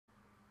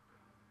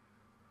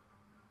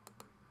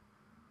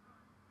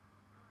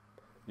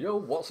Yo,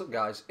 what's up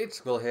guys, it's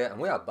Skull here and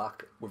we are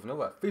back with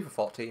another FIFA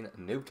 14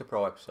 Noob to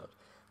Pro episode.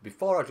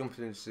 Before I jump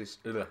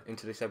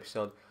into this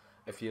episode,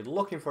 if you're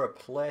looking for a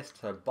place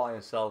to buy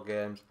and sell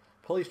games,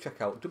 please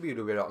check out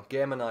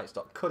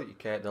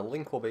www.gamernights.co.uk. The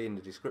link will be in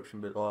the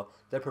description below.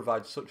 They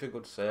provide such a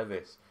good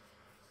service.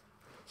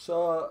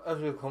 So as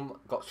we've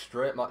got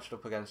straight matched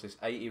up against this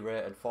 80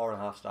 rated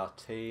 4.5 star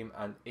team,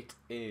 and it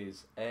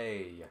is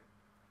a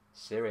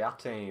Serie A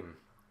team.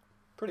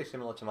 Pretty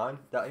similar to mine.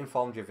 That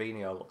informed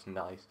Gervinho looks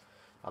nice.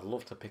 I'd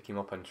love to pick him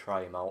up and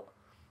try him out.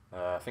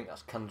 I think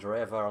that's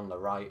Candreva on the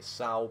right,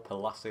 Sau,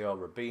 Palacio,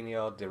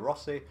 Rubinho, De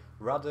Rossi,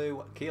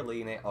 Radu,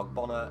 Chiellini,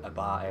 Ogbonna,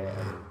 Abate,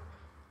 and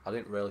I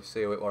didn't really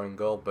see who it were in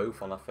goal,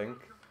 Buffon I think.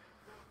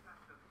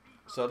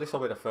 So this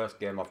will be the first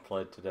game I've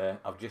played today.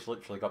 I've just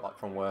literally got back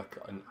from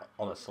work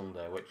on a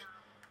Sunday, which,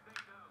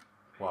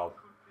 well,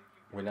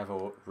 we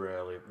never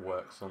really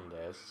work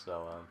Sundays,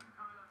 so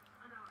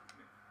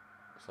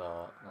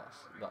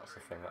that's the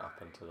thing that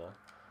happened today.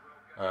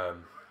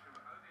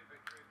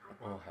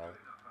 Oh hell.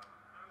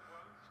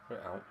 Spit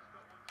it out.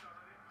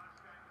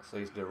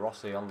 Sees De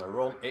Rossi on the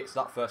run. It's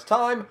that first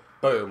time.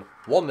 Boom.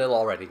 1-0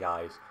 already,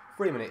 guys.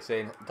 3 minutes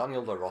in.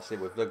 Daniel De Rossi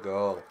with the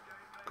goal.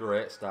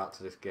 Great start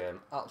to this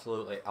game.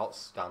 Absolutely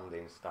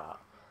outstanding start.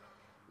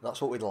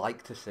 That's what we'd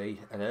like to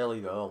see. An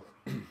early goal.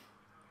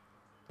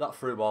 That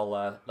through ball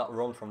there. That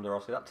run from De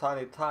Rossi. That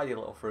tiny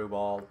little through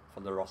ball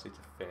for De Rossi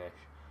to finish.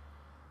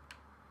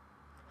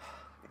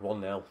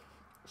 1-0.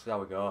 So there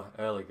we go,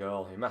 early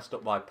goal. He messed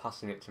up by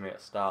passing it to me at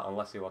the start,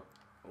 unless he was...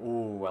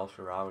 Ooh, El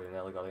Shaarawy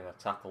nearly got in a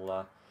tackle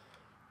there.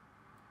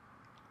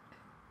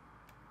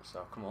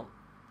 So, come on.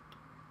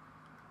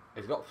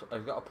 He's got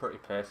a pretty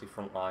pacey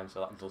front line, so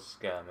that does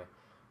scare me.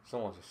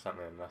 Someone just sent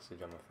me a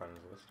message on my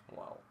friends list.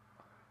 Wow.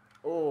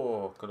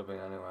 Oh, could have been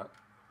anywhere.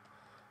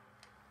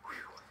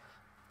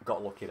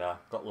 Got lucky there,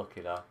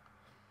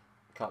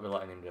 Can't be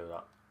letting him do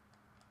that.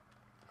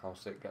 How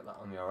sick, get that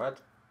on your head.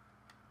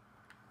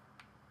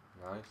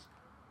 Nice.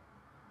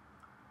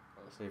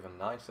 That's even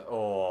nicer.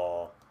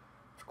 Oh,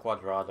 if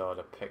Cuadrado had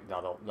have picked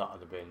that up, that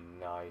would have been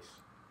nice.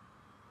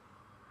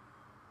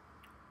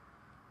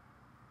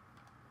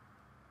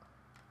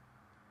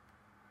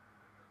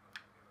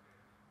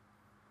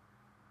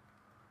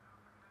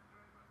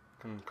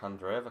 Can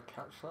Candreva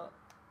catch that?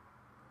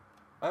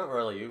 I don't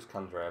really use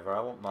Candreva.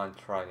 I won't mind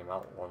trying him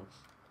out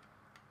once,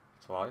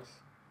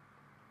 twice.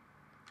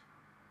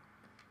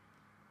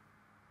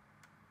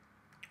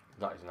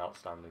 That is an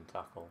outstanding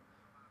tackle.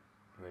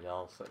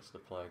 Vidal sets the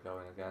play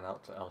going again,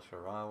 out to El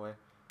Shaarawy.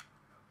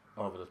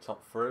 Over the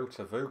top through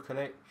to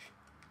Vukanic.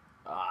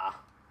 Ah,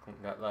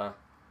 couldn't get there.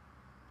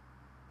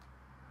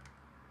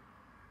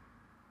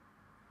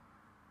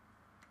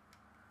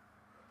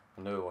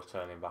 I knew we were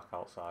turning back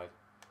outside.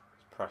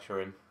 Let's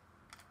pressure him.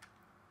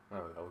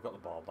 There we go, we've got the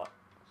ball back.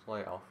 Let's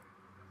lay it off.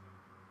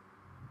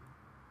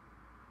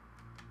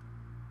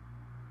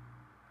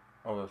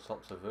 Over the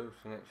top to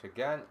Vukanic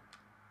again.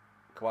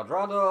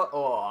 Cuadrado.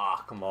 Oh,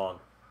 come on.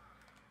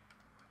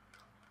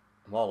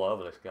 I'm all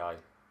over this guy.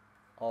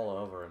 All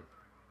over him.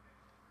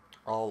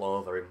 All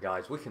over him,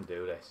 guys. We can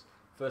do this.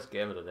 First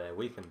game of the day.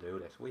 We can do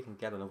this. We can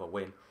get another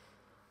win.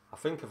 I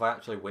think if I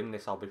actually win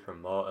this, I'll be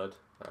promoted.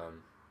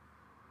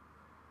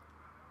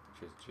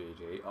 Which is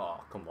GG.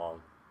 Oh, come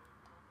on.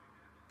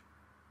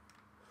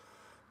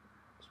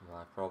 That's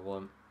my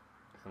problem.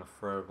 I'm going to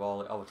throw a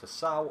ball over to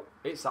Sau.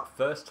 It's that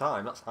first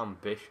time. That's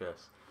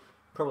ambitious.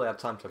 Probably had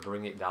time to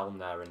bring it down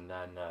there and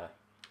then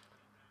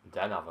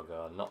have a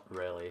go. Not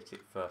really hit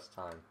it first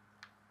time.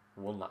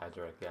 Won that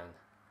header again.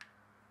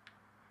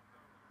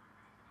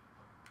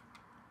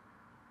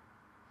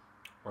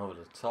 Over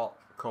the top.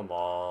 Come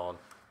on.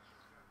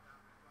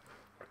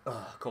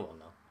 Oh, come on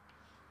now.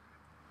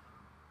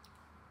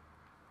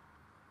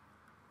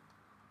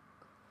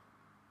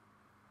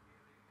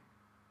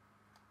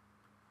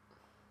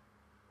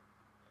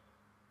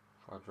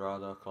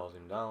 Cuadrado calls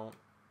him down.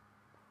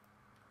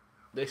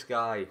 This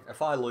guy,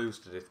 if I lose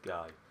to this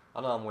guy,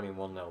 I know I'm winning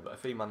 1-0, but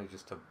if he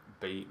manages to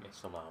beat me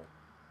somehow,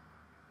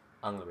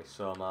 I'm going to be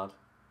so mad.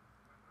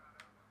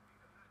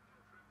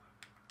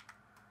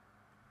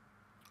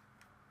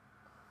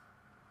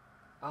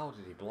 How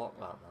did he block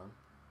that, man?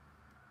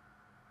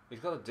 He's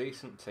got a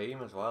decent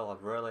team as well.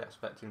 I'd really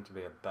expect him to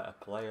be a better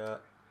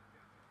player.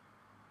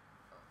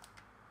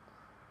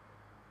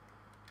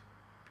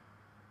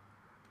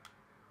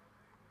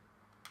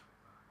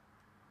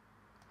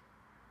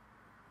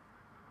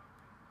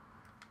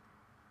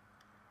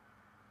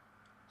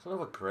 It's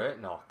another great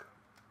knock.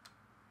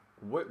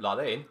 Whip that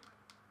in.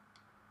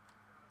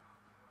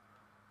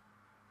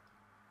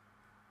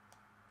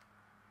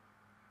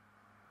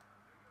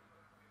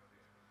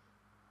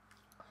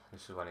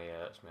 This is when he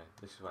hurts me.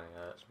 This is when he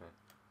hurts me.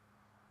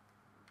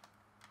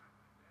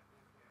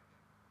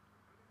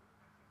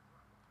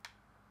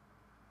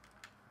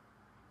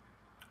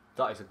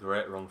 That is a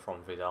great run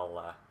from Vidal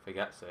there. If he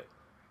gets it,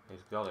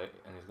 he's got it,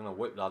 and he's going to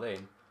whip that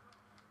in.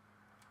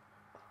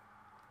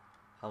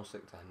 How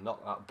sick to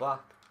knock that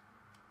back.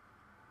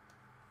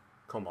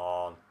 Come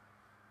on.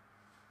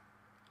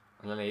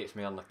 And then he hits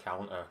me on the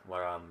counter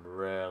where I'm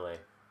really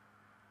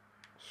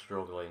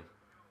struggling.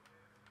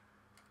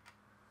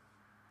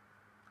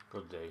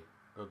 Good D.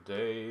 Good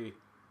D.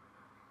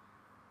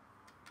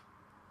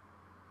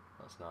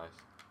 That's nice.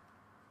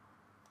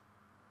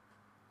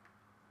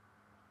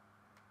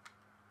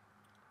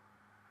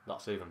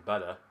 That's even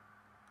better.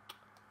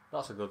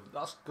 That's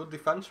good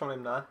defence from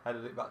him there.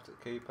 Headed it back to the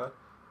keeper.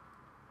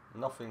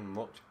 Nothing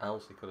much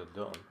else he could have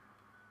done.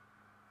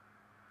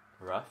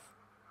 Ref.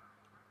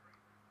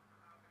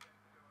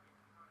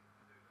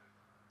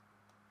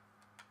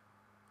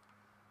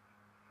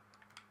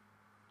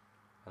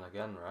 And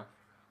again, ref.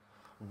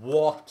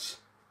 What?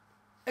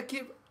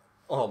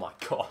 Oh my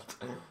god.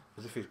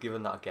 As if he's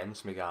given that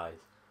against me, guys.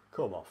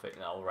 Come off it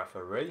now,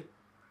 referee.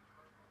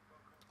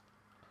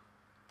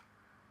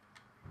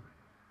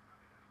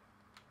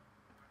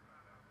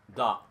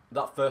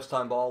 That first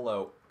time ball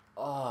though.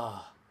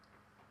 Ah. Oh.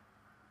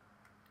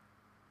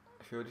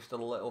 If you were just a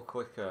little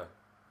quicker.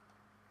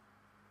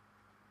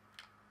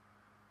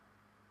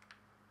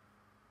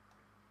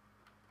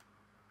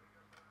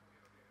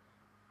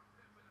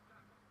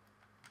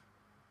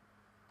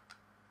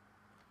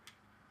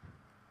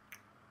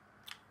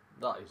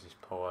 That is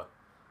just poor.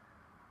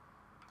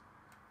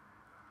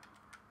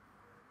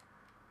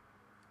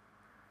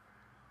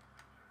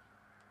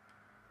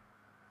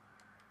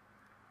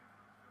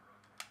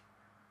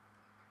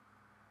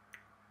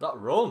 That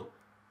run.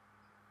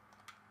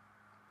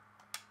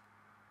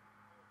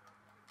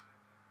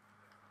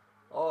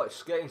 Oh,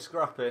 it's getting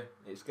scrappy.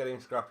 It's getting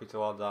scrappy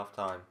towards half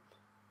time.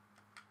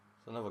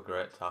 It's another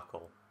great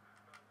tackle.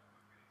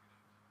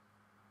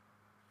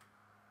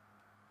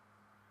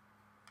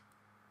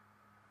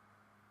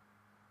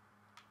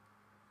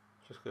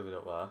 Just give it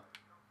up there.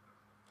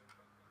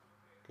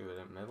 Give it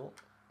in middle.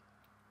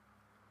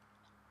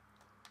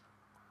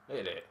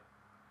 Hit it.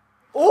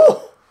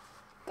 Oh!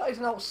 That is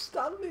an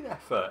outstanding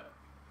effort.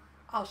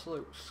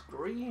 Absolute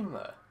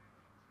screamer.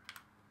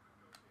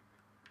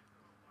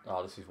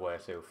 Oh, this is way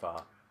too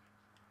far.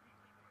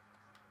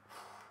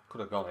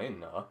 Could have gone in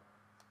though.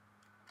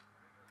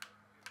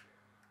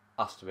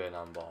 Has to be an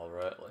handball,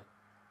 really.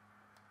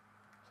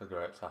 It's a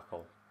great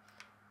tackle.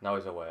 Now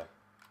he's away.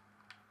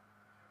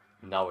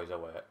 Now he's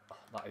away. Oh,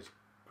 that is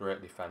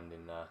great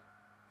defending there.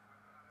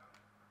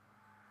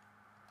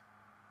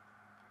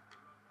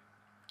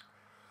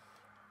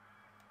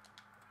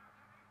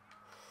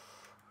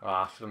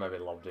 Ah, I should have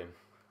maybe lobbed him.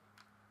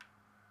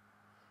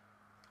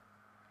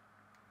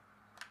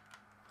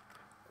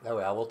 There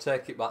we are, we'll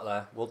take it back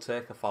there. We'll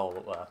take a foul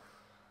up there.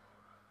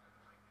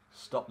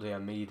 Stop the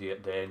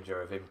immediate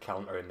danger of him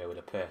countering me with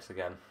a pace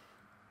again.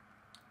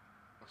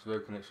 So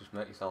can it just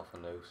make yourself a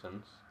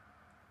nuisance?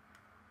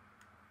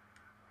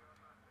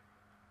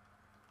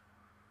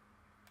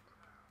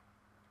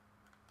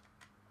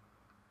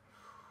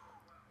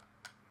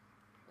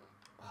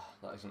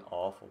 That is an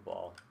awful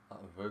ball. That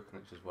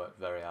Vucanic has worked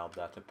very hard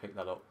there to pick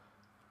that up.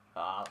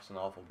 Ah, that's an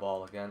awful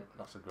ball again.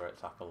 That's a great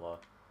tackle though.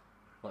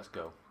 Let's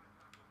go.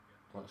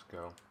 Let's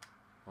go.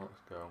 Let's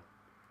go.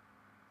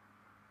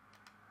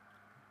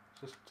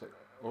 Just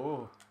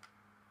oh.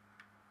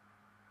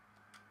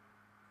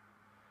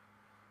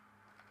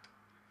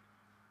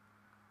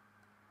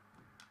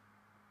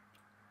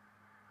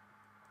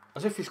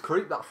 As if he's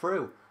creeped that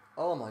through.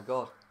 Oh my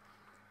god.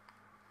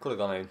 Could have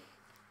gone in.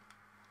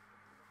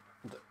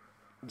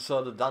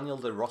 So the Daniel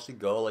De Rossi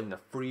goal in the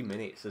 3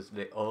 minutes is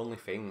the only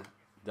thing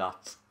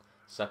that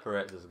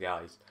separates us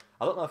guys.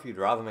 I don't know if you'd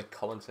rather me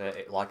commentate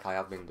it like I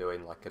have been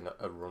doing, like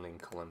a running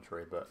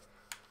commentary, but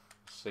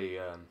see,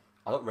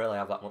 I don't really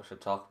have that much to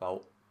talk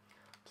about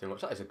too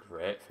much. That is a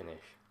great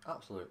finish.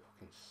 Absolute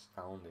fucking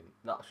astounding.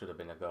 That should have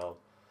been a goal.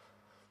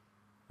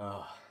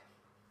 Oh.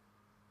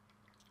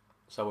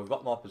 So we've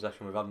got more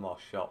possession, we've had more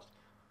shots.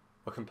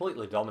 We're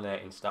completely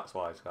dominating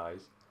stats-wise,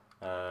 guys.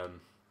 I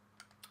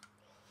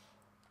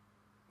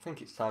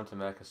think it's time to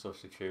make a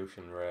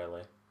substitution,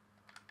 really.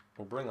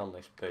 We'll bring on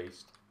this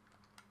beast.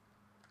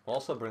 We'll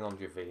also bring on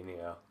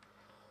Gervinho,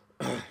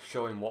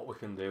 showing what we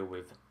can do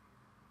with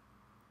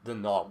the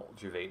normal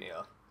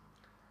Gervinho.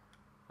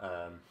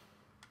 I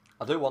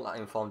do want that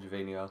informed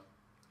Gervinho.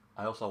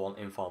 I also want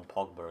informed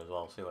Pogba as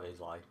well, see what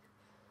he's like.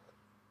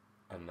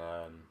 And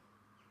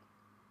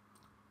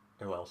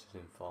who else is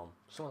informed?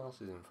 Someone else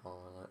is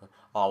informed.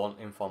 Oh, I want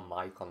informed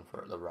Mike on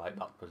for the right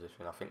back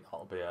position. I think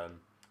that'll be a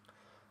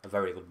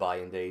very good buy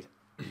indeed.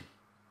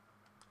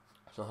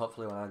 So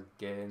hopefully when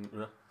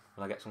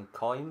I get some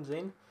coins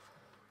in,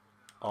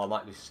 or I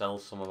might just sell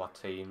some of my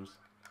teams,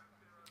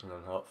 and then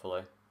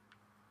hopefully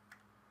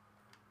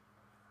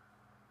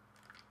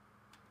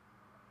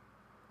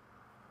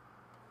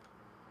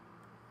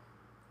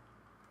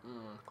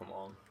come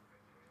on.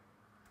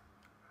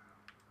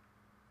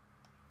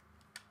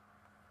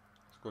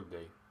 It's good D.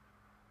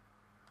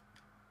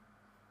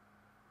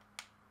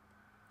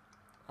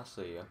 I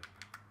see you.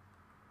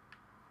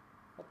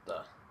 What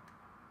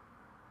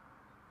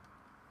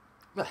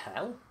the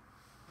hell?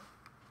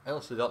 I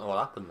honestly don't know what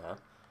happened there.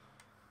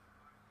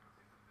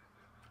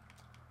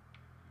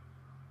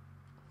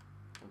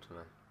 Come to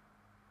me.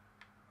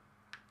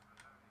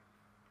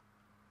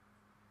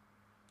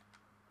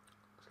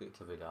 get it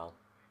to Vidal.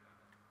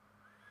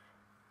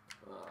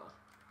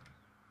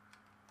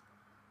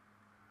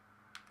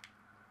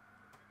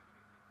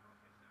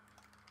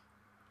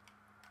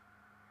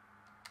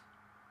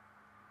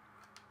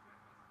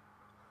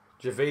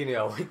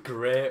 Gervinho,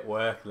 great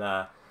work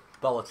there.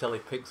 Balotelli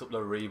picks up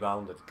the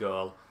rebounded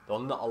goal. Though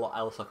not a lot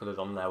else I could have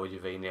done there with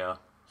Gervinho.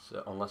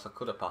 So, unless I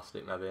could have passed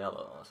it, maybe.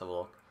 Let's have a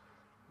look.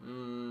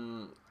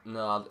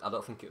 No, I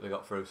don't think it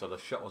got through, so the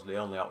shot was the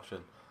only option.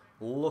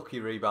 Lucky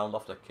rebound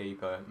off the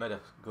keeper. Made a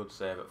good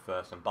save at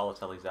first, and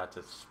Balotelli's there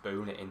to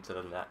spoon it into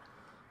the net.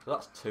 So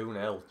that's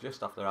 2-0,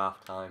 just after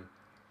half time.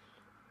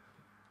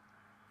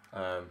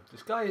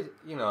 This guy,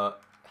 you know,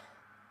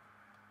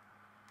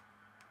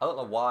 I don't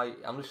know why.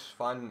 I'm just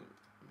finding.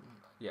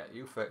 Yeah,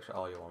 you fix it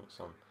all you want,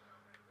 son.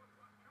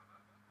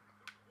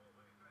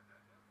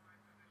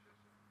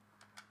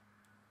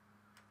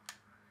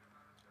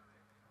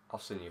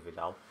 I've seen you,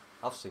 Vidal.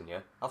 I've seen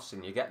you. I've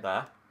seen you. Get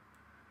there.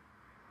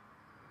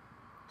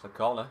 It's a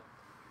corner.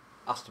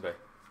 Has to be. It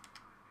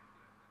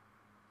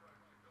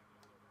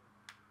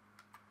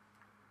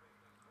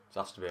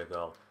has to be a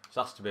goal. It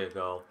has to be a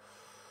goal.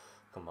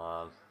 Come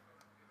on.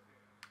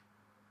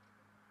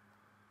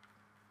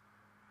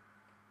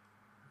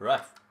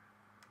 Ref.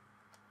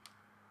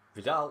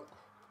 Vidal.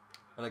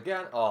 And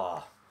again.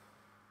 Oh.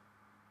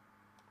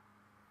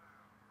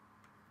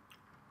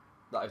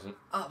 That is an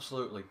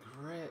absolutely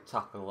great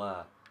tackle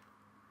there.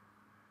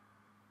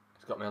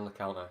 He's got me on the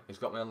counter. He's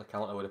got me on the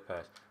counter with a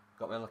pace.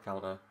 Got me on the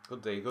counter.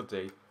 Good D, good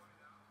D.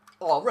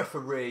 Oh,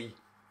 referee.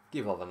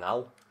 Give over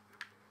now.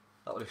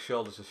 That would have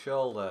shoulder to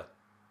shoulder.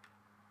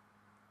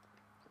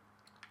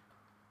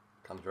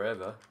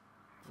 Candreva.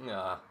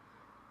 Nah.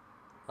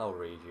 I'll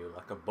read you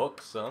like a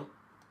book, son.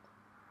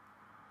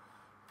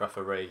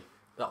 Referee.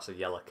 That's a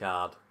yellow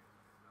card.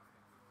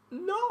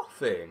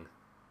 Nothing.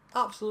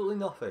 Absolutely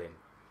nothing.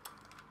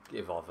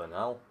 Give over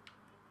now.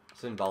 I've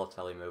seen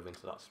Balotelli move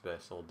into that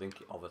space, so I'll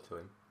dink it over to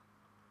him.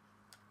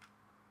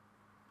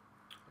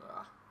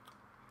 Ah.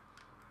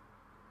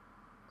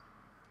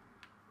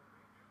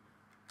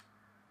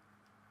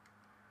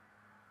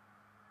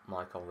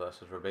 Maicon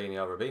versus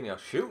Gervinho. Gervinho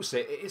shoots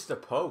it. It is the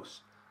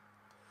post.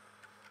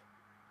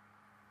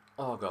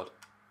 Oh god.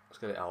 Let's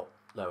get it out.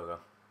 There we go.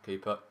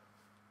 Keeper.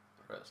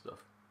 Great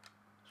stuff.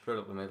 Straight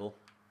up the middle.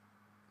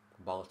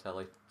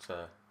 Balotelli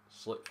to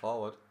slip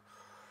forward.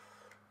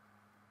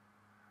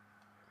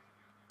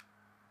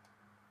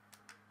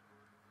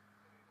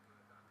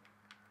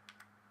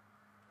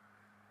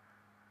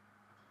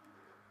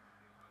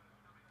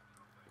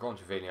 Go on,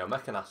 Gervinho.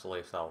 Make an hassle of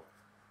yourself.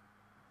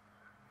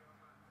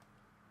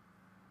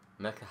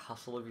 Make a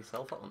hassle of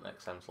yourself? That wouldn't make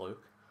sense,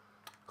 Luke.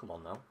 Come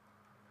on now.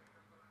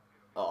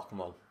 Oh, come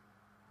on.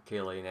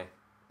 Chiellini.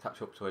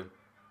 Catch up to him.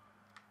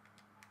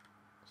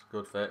 It's a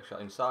good fake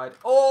shot inside.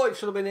 Oh, it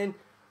should have been in.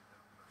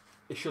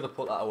 He should have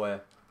put that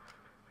away.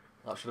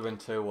 That should have been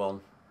 2-1.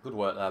 Good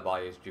work there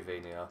by his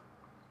Gervinho.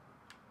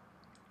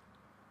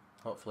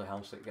 Hopefully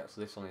Hamsik gets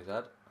this on his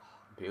head.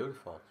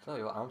 Beautiful. Tell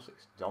you what,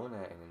 Hamsik's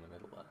dominating in the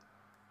middle there.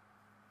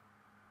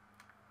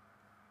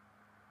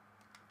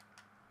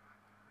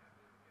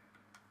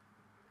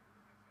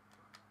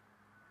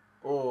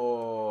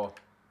 Oh,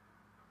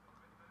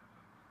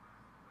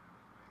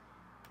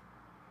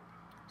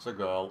 it's a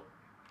goal.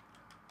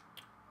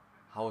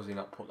 How has he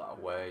not put that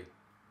away?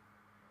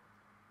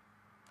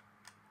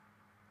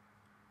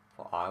 I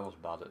thought I was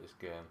bad at this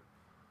game.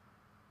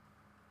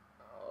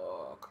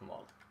 Oh, come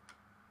on.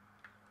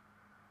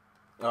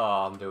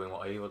 Oh, I'm doing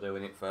what he was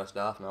doing in first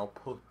half now,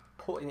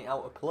 putting it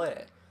out of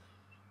play.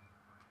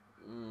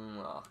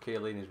 Oh,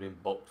 Chiellini's been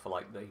booked for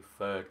like the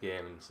third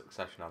game in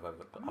succession I've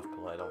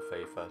played on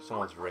FIFA.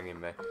 Someone's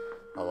ringing me.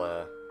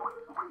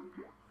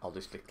 I'll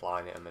just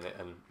decline it a minute,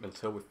 and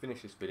until we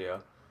finish this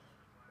video,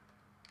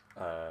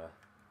 and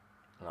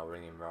I'll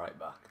ring him right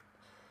back.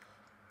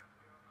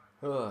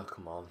 Oh,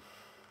 come on.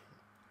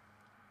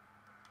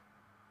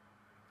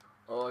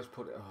 Oh, he's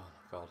put it. Oh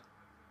my god.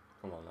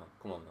 Come on now.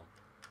 Come on now.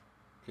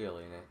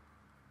 Chiellini.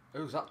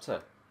 Who's that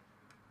to?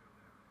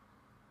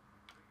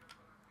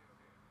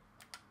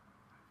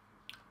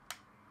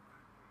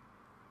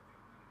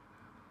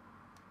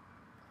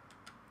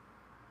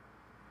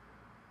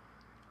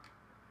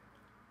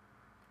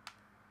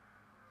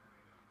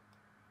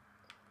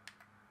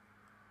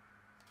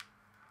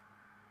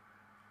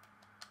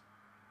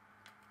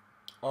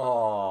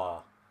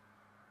 Oh,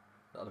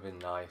 that'd have been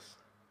nice.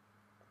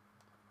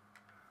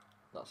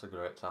 That's a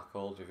great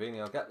tackle.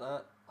 Gervinho, get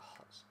that.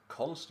 Oh, it's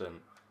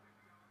constant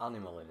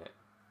animal in it.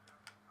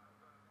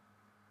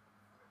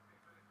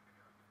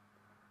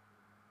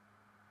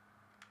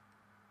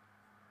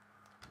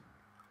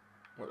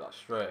 Look, that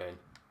straight in.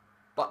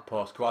 Back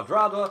post,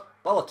 Cuadrado,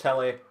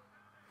 Balotelli.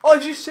 Oh,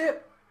 did you save?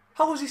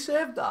 How has he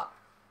saved that?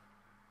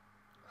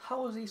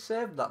 How has he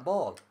saved that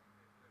ball?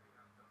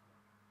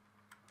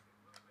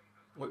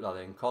 Look that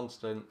in,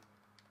 constant.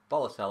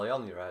 Balotelli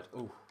on your head.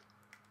 Ooh.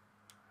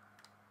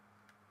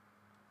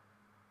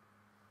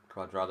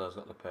 Cuadrado's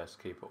got the pace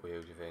to keep up with you,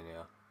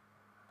 Gervinho.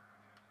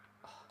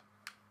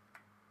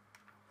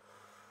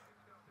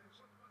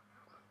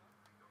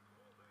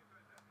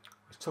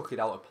 took it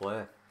out of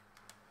play.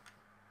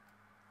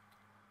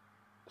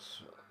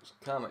 Let's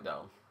calm it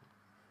down.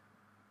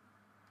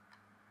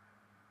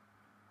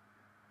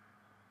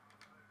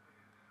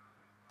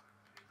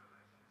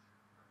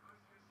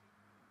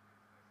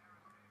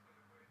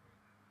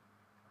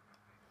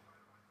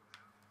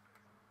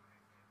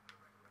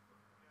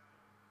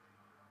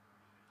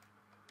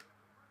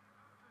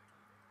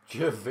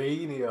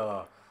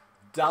 Gervinho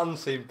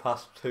dancing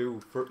past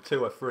two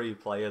or three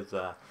players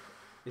there.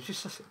 It's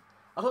just,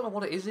 I don't know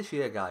what it is this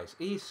year, guys.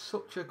 He's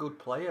such a good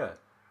player.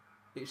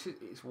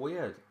 It's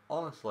weird.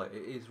 Honestly,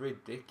 it is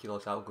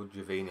ridiculous how good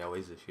Gervinho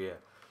is this year.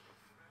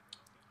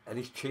 And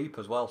he's cheap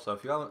as well, so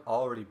if you haven't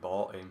already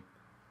bought him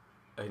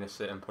in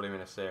and put him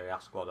in a Serie A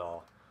squad,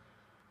 or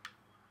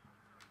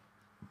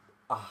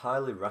I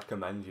highly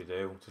recommend you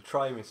do. To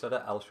try him instead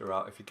of El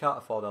Shaarawy. If you can't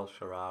afford El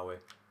Shaarawy,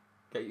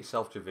 get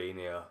yourself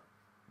Gervinho.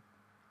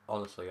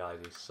 Honestly, guys,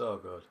 he's so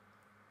good.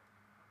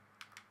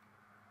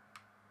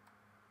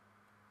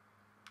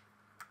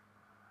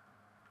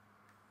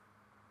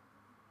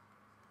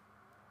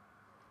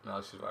 No,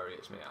 this is where he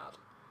hits me hard.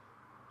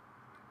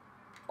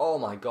 Oh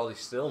my god, he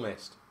still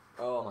missed.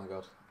 Oh my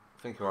god.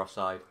 I think we're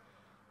offside.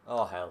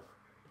 Oh hell.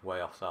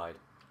 Way offside.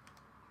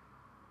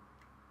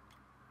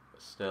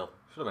 But still,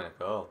 should have been a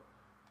goal.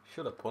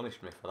 Should have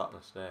punished me for that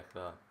mistake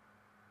there.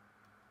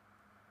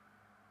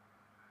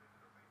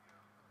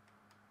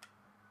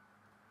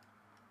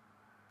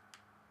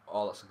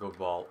 Oh, that's a good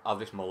ball. I've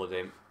just mullered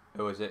him.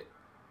 Who is it?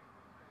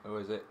 Who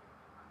is it?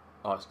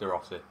 Oh, it's De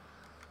Rossi.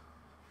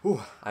 Whew,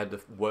 I had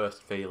the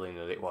worst feeling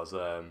that it was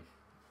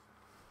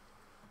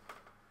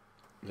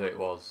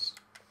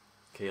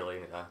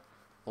Chiellini there.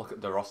 Look at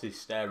De Rossi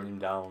staring him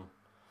down.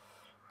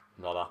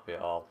 Not happy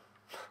at all.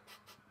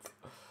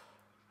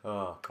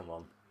 Oh, come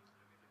on.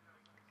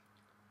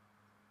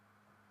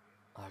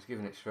 I was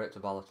giving it straight to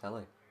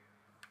Balotelli.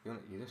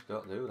 You just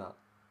don't do that.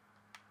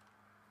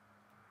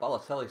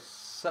 Balotelli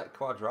set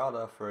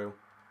Cuadrado through.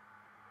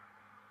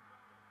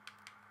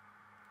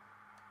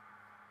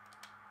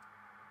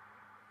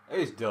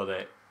 He's done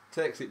it.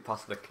 Takes it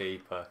past the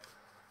keeper.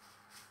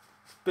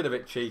 Been a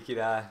bit cheeky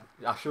there.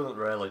 I shouldn't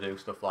really do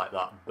stuff like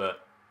that,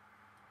 but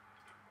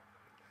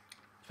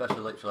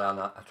especially literally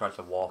I tried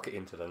to walk it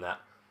into the net.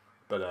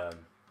 But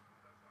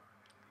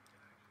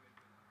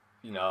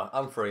you know,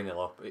 I'm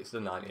 3-0 up. It's the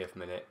 90th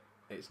minute.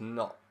 It's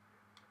not.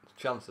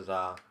 Chances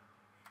are.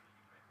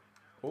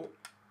 Oh.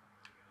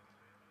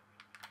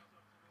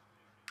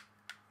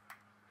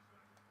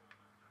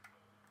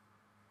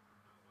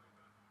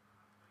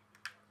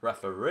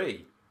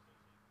 Referee.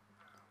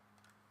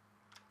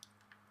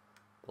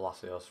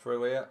 Palacios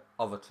through here.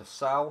 Over to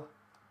Sau.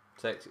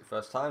 Takes it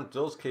first time.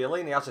 Does.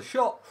 Chiellini has a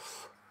shot.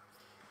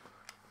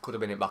 Could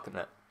have been it back at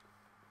net.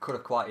 Could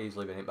have quite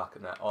easily been it back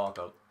at net. Oh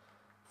god.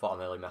 Thought I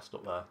nearly messed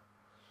up there.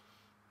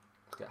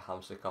 Let's get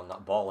Hamsik on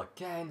that ball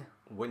again.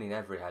 Winning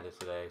every header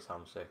today is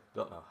Hamsik.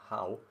 Don't know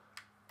how.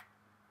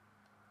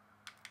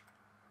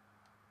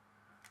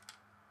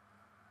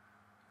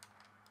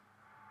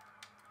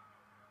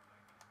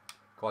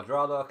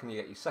 Cuadrado, can you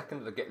get your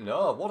second?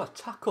 No, what a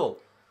tackle!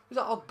 Is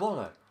that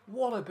Ogbonna?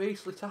 What a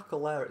beastly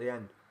tackle there at the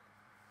end.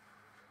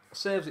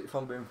 Saves it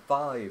from being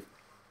 5.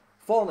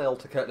 4-0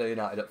 to Curtin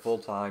United at full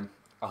time.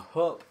 I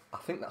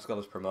think that's got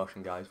us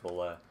promotion, guys.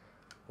 We'll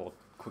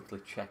quickly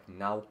check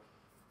now.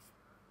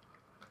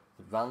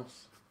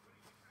 Advance.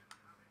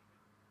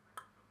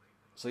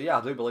 So yeah,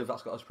 I do believe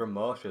that's got us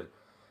promotion.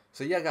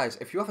 So yeah, guys,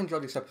 if you have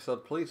enjoyed this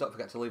episode, please don't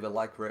forget to leave a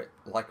like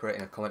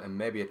rating, a comment, and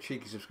maybe a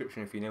cheeky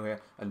subscription if you're new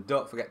here. And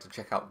don't forget to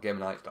check out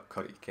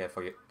gamernights.co.uk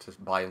for you to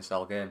buy and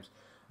sell games.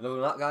 And other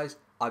than that, guys,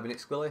 I've been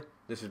Xquilly.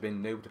 This has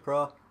been Noob to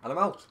Pro, and I'm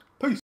out. Peace.